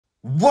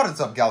What is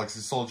up, Galaxy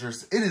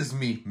Soldiers? It is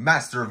me,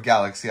 Master of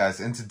Galaxy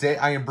Eyes, and today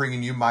I am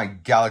bringing you my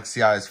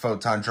Galaxy Eyes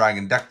Photon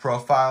Dragon deck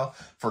profile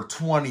for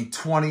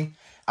 2020.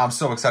 I'm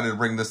so excited to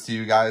bring this to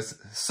you guys.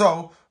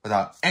 So,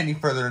 without any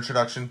further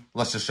introduction,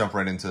 let's just jump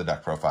right into the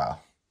deck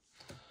profile.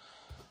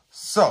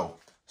 So,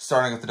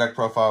 starting with the deck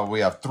profile, we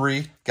have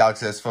 3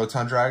 Galaxy Eyes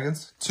Photon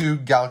Dragons, 2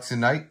 Galaxy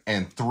Knight,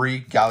 and 3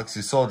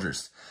 Galaxy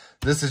Soldiers.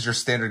 This is your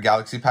standard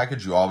Galaxy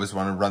package. You always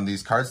want to run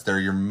these cards. They're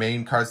your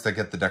main cards that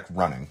get the deck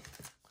running.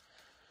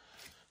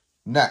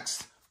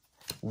 Next,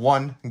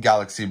 1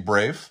 Galaxy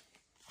Brave,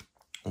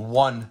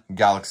 1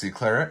 Galaxy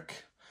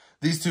Cleric.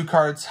 These 2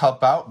 cards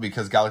help out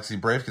because Galaxy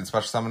Brave can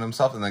special summon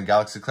himself, and then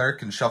Galaxy Cleric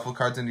can shuffle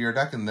cards into your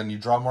deck, and then you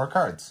draw more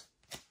cards.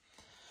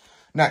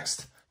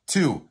 Next,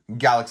 2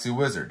 Galaxy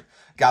Wizard.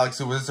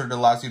 Galaxy Wizard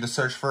allows you to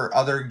search for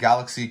other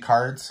Galaxy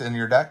cards in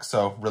your deck,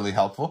 so really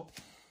helpful.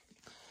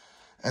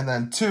 And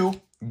then 2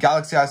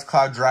 Galaxy Eyes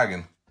Cloud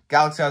Dragon.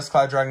 Galaxy Eyes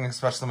Cloud Dragon can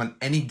special summon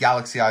any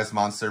Galaxy Eyes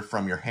monster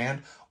from your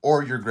hand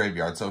or your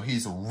graveyard, so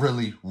he's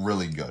really,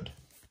 really good.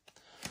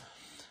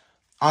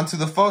 Onto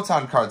the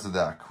Photon cards of the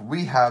deck.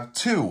 We have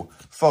 2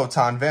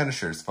 Photon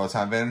Vanishers.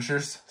 Photon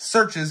Vanishers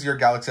searches your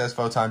Galaxy Eyes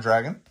Photon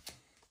Dragon.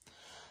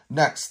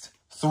 Next,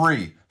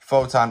 3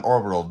 Photon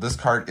Orbital. This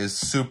card is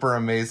super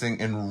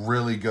amazing and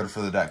really good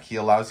for the deck. He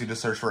allows you to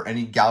search for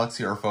any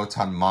Galaxy or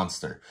Photon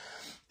monster.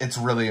 It's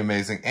really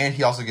amazing, and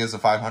he also gives a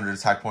 500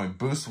 attack point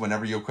boost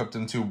whenever you equip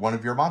him to one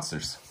of your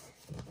monsters.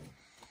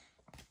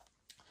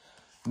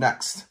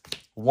 Next,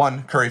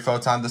 1 Curry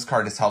Photon. This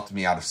card has helped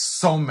me out of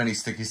so many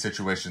sticky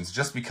situations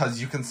just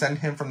because you can send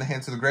him from the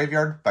hand to the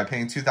graveyard by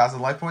paying 2,000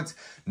 life points,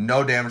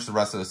 no damage the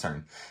rest of the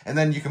turn. And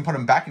then you can put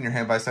him back in your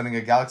hand by sending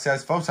a Galaxy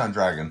Eyes Photon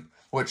Dragon,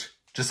 which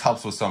just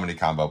helps with so many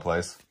combo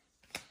plays.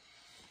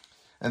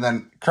 And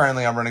then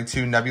currently I'm running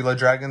 2 Nebula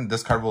Dragon.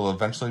 This card will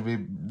eventually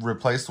be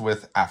replaced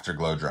with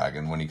Afterglow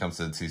Dragon when he comes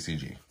to the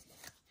TCG.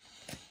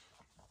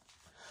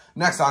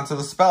 Next, on to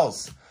the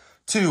spells.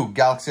 2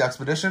 Galaxy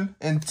Expedition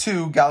and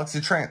 2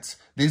 Galaxy Trance.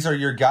 These are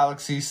your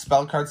Galaxy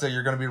spell cards that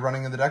you're going to be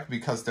running in the deck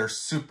because they're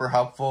super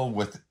helpful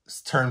with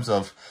terms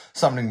of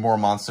summoning more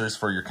monsters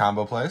for your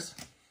combo plays.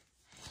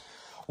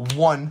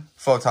 1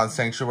 Photon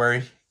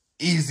Sanctuary.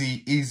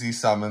 Easy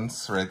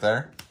summons right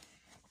there.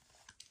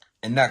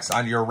 And next,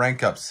 on your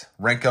rank ups.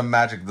 Rank Up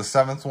Magic, the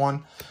 7th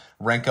one.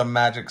 Rank Up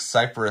Magic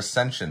Cypher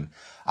Ascension.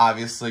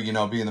 Obviously, you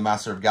know, being the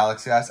Master of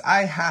Galaxy Eyes,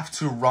 I have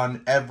to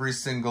run every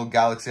single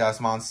Galaxy Eyes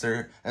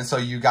monster. And so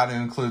you got to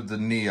include the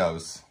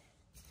Neos.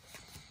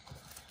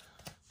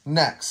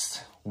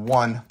 Next,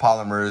 1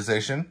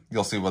 Polymerization.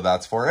 You'll see what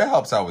that's for. It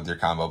helps out with your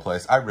combo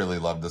plays. I really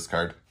love this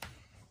card.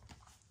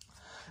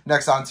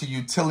 Next, on to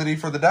utility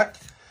for the deck.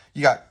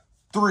 You got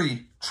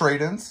 3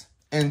 Trade-ins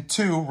and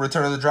 2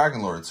 Return of the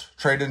Dragon Lords.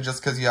 Trade-in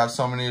just because you have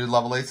so many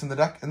level 8s in the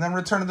deck. And then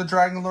Return of the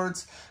Dragon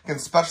Lords can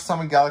special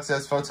summon Galaxy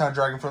Eyes Photon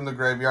Dragon from the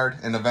graveyard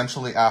and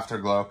eventually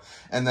Afterglow.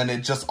 And then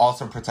it just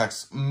also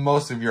protects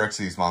most of your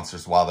Xyz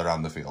monsters while they're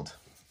on the field.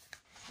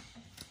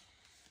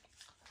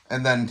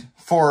 And then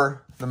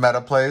for the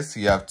meta plays,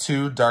 you have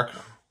 2 Dark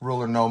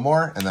Ruler No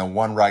More and then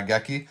 1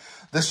 Raigeki.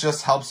 This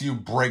just helps you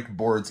break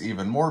boards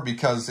even more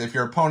because if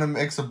your opponent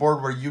makes a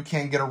board where you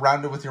can't get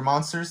around it with your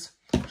monsters,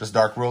 just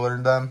Dark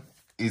Ruler them.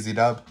 Easy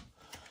dub.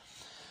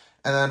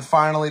 And then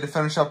finally, to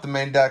finish up the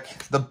main deck,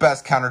 the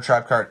best counter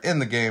trap card in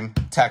the game,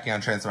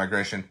 Tachyon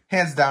Transmigration.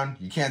 Hands down,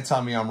 you can't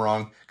tell me I'm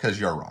wrong, because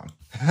you're wrong.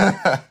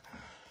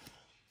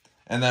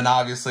 And then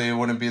obviously, it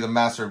wouldn't be the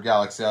Master of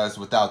Galaxy Eyes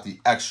without the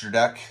extra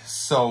deck.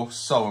 So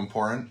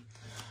important.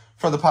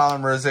 For the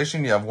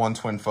Polymerization, you have 1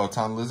 Twin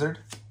Photon Lizard.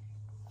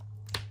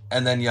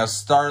 And then you have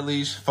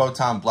Starliege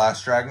Photon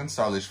Blast Dragon.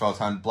 Starliege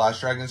Photon Blast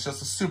Dragon is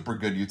just a super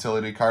good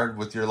utility card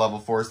with your level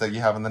 4s that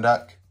you have in the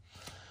deck.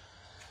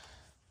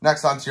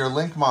 Next, onto your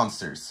Link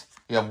monsters.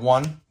 You have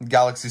 1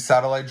 Galaxy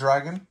Satellite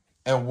Dragon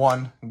and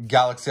 1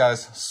 Galaxy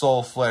Eyes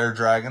Soul Flare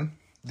Dragon.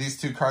 These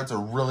 2 cards are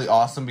really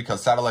awesome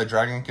because Satellite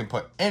Dragon can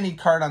put any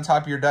card on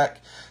top of your deck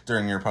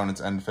during your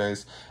opponent's end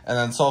phase. And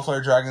then Soul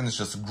Flare Dragon is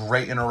just a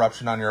great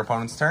interruption on your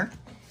opponent's turn.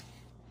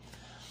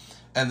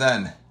 And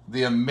then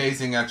the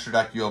amazing extra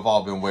deck you have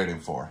all been waiting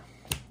for.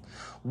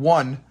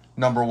 1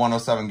 number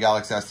 107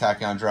 Galaxy Eyes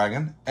Tachyon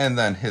Dragon and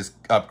then his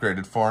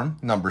upgraded form,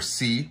 number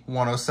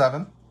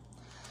C107.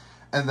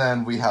 And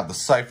then we have the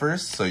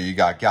Cyphers. So you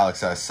got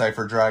Galaxy Eyes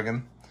Cypher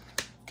Dragon,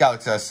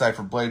 Galaxy Eyes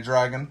Cypher Blade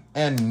Dragon,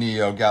 and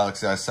Neo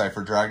Galaxy Eyes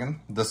Cypher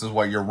Dragon. This is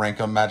what your Rank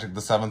Up Magic,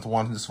 the 7th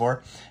one, is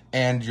for.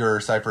 And your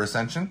Cypher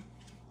Ascension.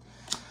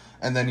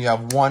 And then you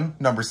have 1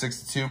 number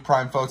 62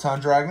 Prime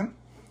Photon Dragon,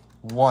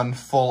 1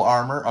 Full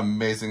Armor,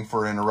 amazing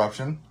for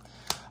interruption,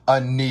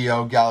 a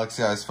Neo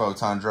Galaxy Eyes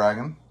Photon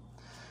Dragon.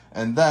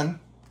 And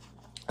then,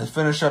 to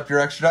finish up your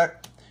extra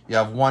deck, you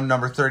have 1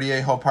 number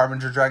 38 Hope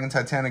Harbinger Dragon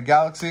Titanic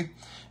Galaxy,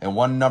 and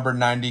 1 number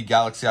 90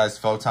 Galaxy Eyes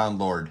Photon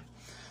Lord.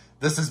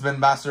 This has been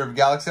Master of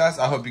Galaxy Eyes.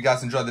 I hope you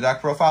guys enjoyed the deck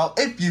profile.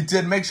 If you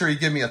did, make sure you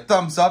give me a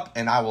thumbs up,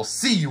 and I will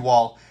see you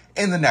all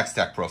in the next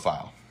deck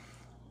profile.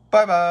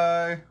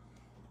 Bye-bye.